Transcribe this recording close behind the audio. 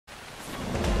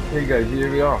Hey guys, here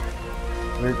we are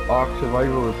with ARK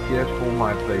Survival with PS4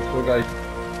 my play. So guys,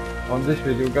 on this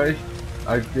video guys,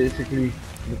 I basically,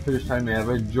 the first time I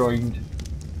ever joined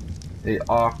the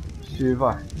ARK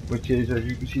server, which is, as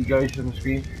you can see guys on the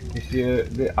screen, it's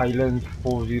the island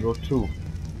 402.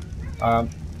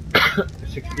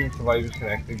 16 survivors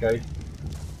selected guys.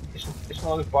 It's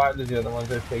not as bad as the other ones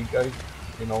I've played guys.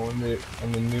 You know,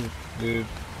 the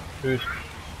first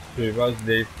servers,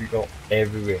 there's people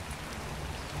everywhere.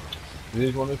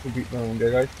 There's one or two people around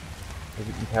there guys, as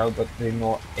you can tell, but they're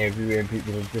not everywhere and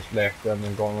people have just left them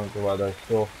and gone on to others.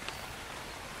 So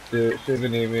the server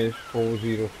name is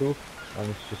 402 and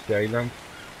it's just the island,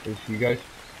 you see guys.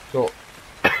 So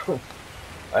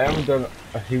I haven't done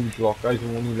a huge lot guys,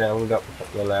 I've only leveled up a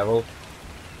couple of levels.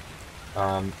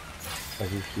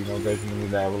 As you see now guys, I'm only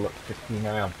level up 16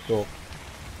 I am. So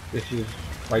this is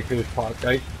my first part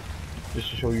guys,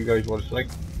 just to show you guys what it's like.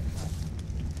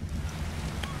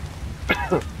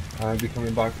 I'll be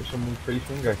coming back with some more pretty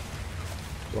soon guys.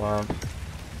 So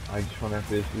I just want to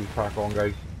basically crack on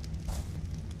guys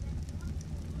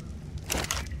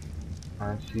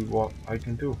and see what I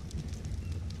can do.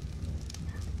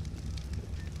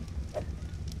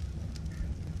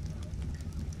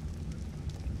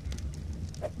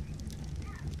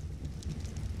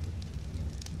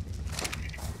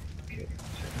 Okay,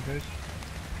 second guys.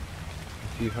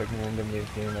 Let's see if I can end up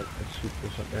making like a soup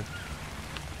or something.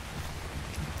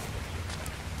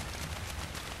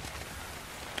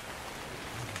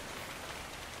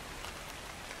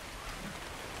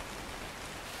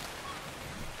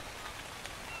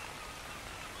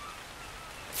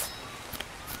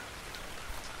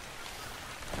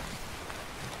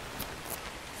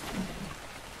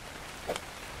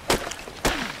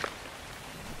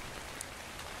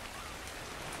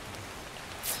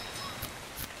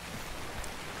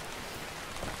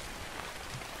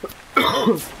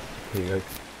 Okay guys.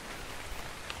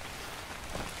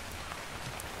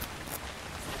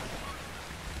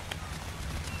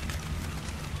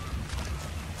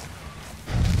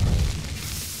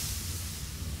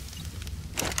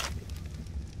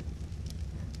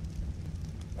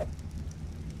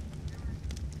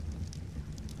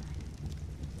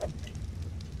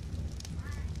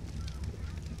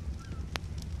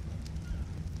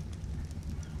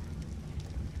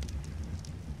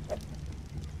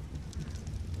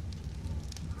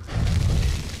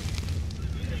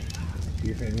 See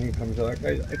if anything comes out of that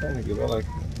guys. I don't think it will, like,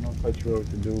 I'm not quite sure what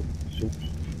to do. Soups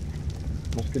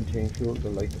must contain fuel to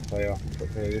light the fire,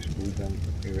 prepare this food and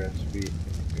a recipe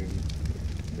in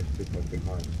this big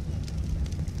hand.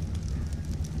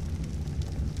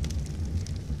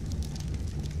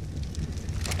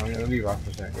 I'm gonna leave that for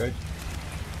a sec guys.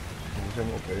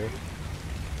 I'm okay.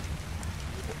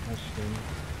 Put my skin.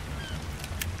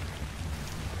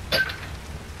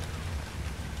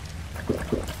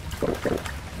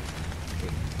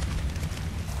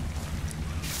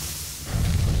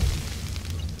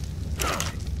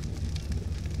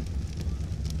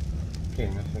 Okay,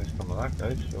 nothing's come of that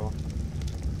guys, so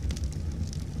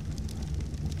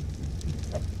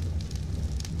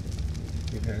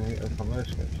you can eat it from this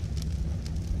guys.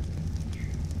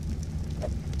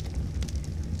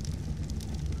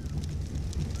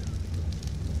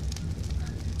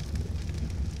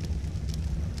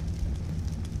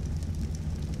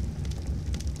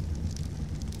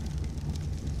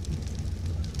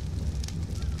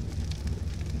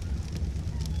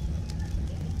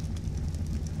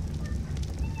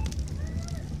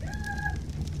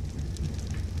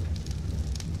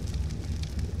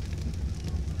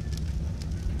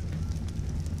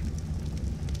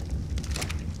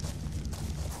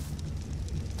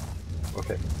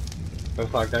 Okay, so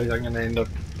far guys, I'm gonna end up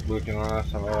working on that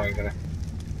somehow. I'm gonna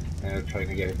try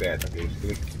to get it better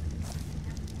basically.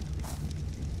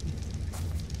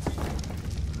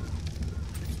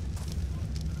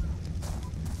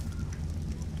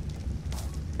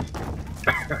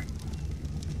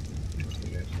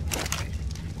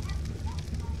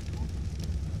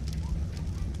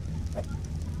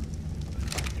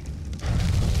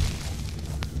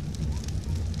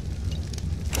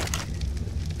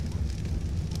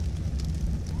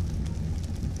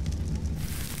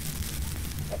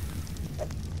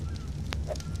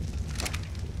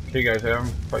 Okay guys, I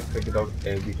haven't quite figured out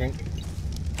everything.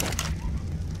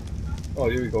 Oh,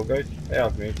 here we go guys, I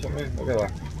have made something, look at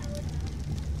that.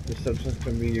 The substance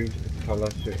can be used to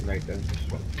colour certain items. This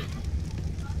one.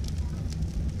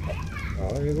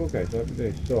 Oh, there you go guys, happy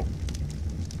days. So,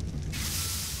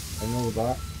 I know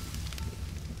that.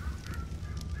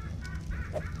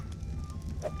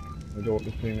 I don't want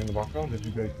this playing in the background as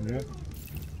you guys can hear.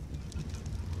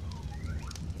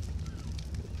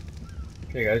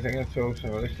 Okay guys, I'm going to throw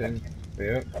some of this in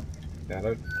here, that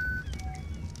out,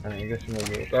 and you get some more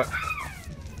water.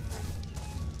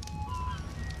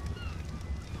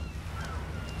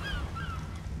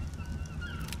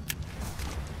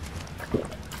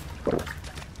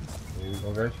 There you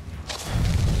go guys.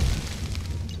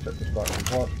 Set this back in the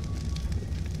pot.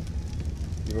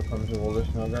 See what comes with all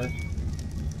this now guys.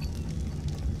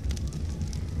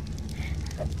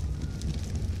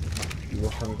 See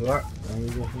what comes with that, and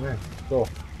we go from there. So,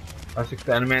 that's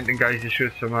experimenting guys, just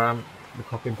with some the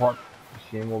cooking pot,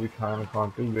 seeing what we can and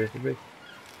can't do basically.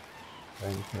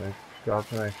 I'm just going to grab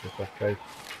some extra stuff guys.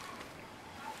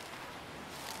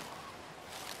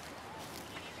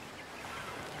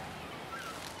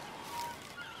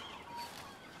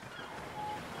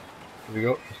 Here we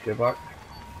go, let's get back.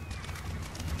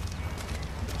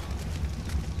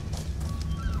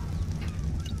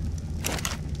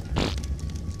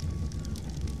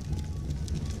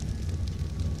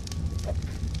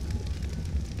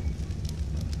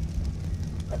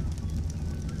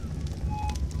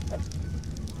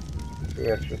 Two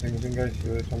extra things in guys, see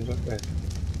what it comes up with.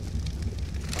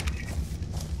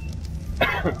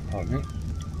 Pardon me.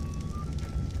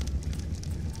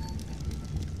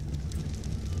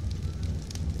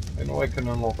 I know I can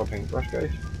unlock a paintbrush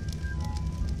guys.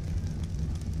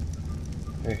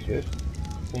 There she is,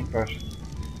 paintbrush.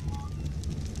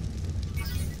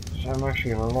 So I'm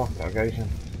actually going to unlock that guys and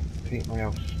paint my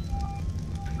house.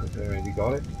 Because I already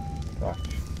got it. Thatch.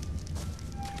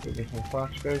 Give me some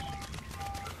thatch guys.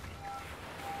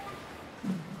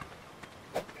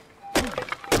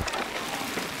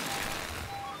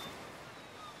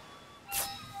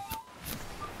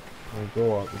 I'll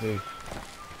go out with these.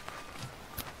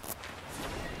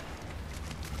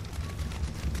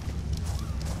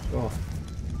 So.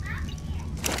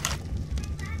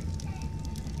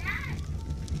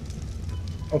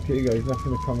 Okay guys,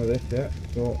 nothing to come of this yet,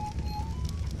 so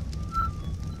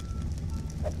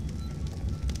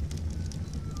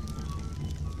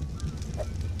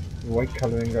the white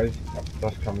colouring guys,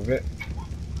 does come of it.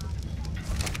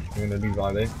 I'm going to leave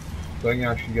that in. So I can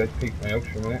actually guys peek my house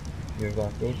for a minute, see how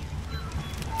that goes.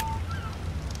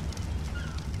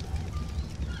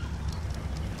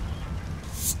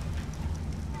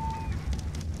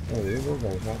 Oh there you go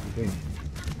guys, that's the thing.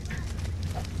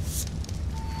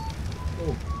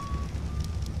 Oh.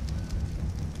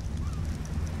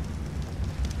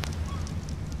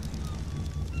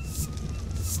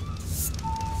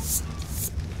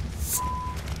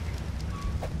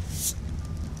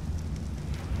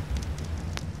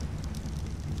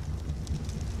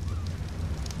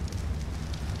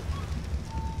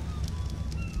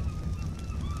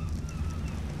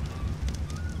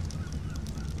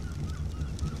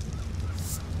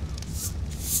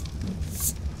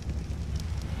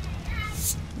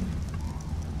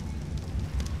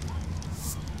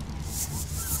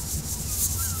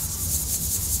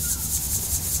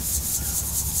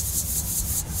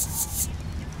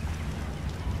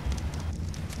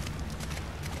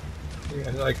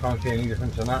 Yeah, I can't see any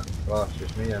difference in that. Well, that's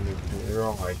just me, I'm completely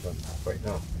wrong, I don't quite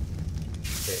know.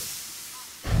 Okay.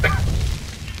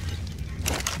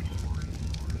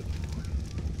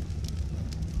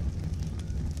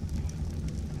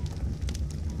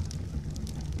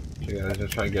 So yeah, let's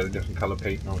just try and get a different colour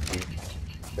paint now and see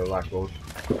how that goes.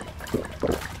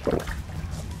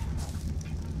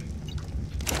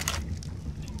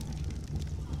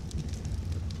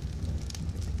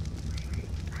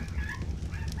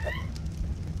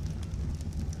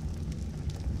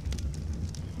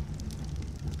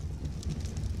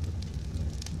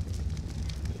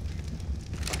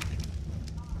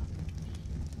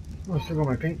 Oh, I still got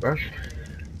my paintbrush.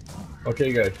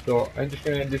 Okay guys, so I'm just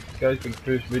going to end this guys with the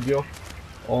first video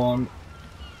on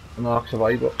an ARK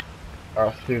Survival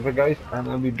server guys, and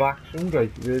I'll be back soon guys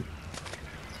with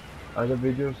other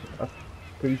videos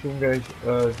pretty soon guys,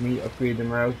 me upgrading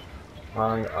my house,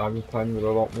 and I'll be playing with a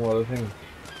lot more other things.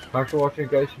 Thanks for watching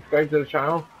guys, subscribe to the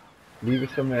channel, leave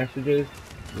us some messages,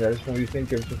 let us know what you think,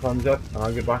 give us a thumbs up, and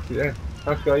I'll get back to you there.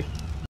 Thanks guys.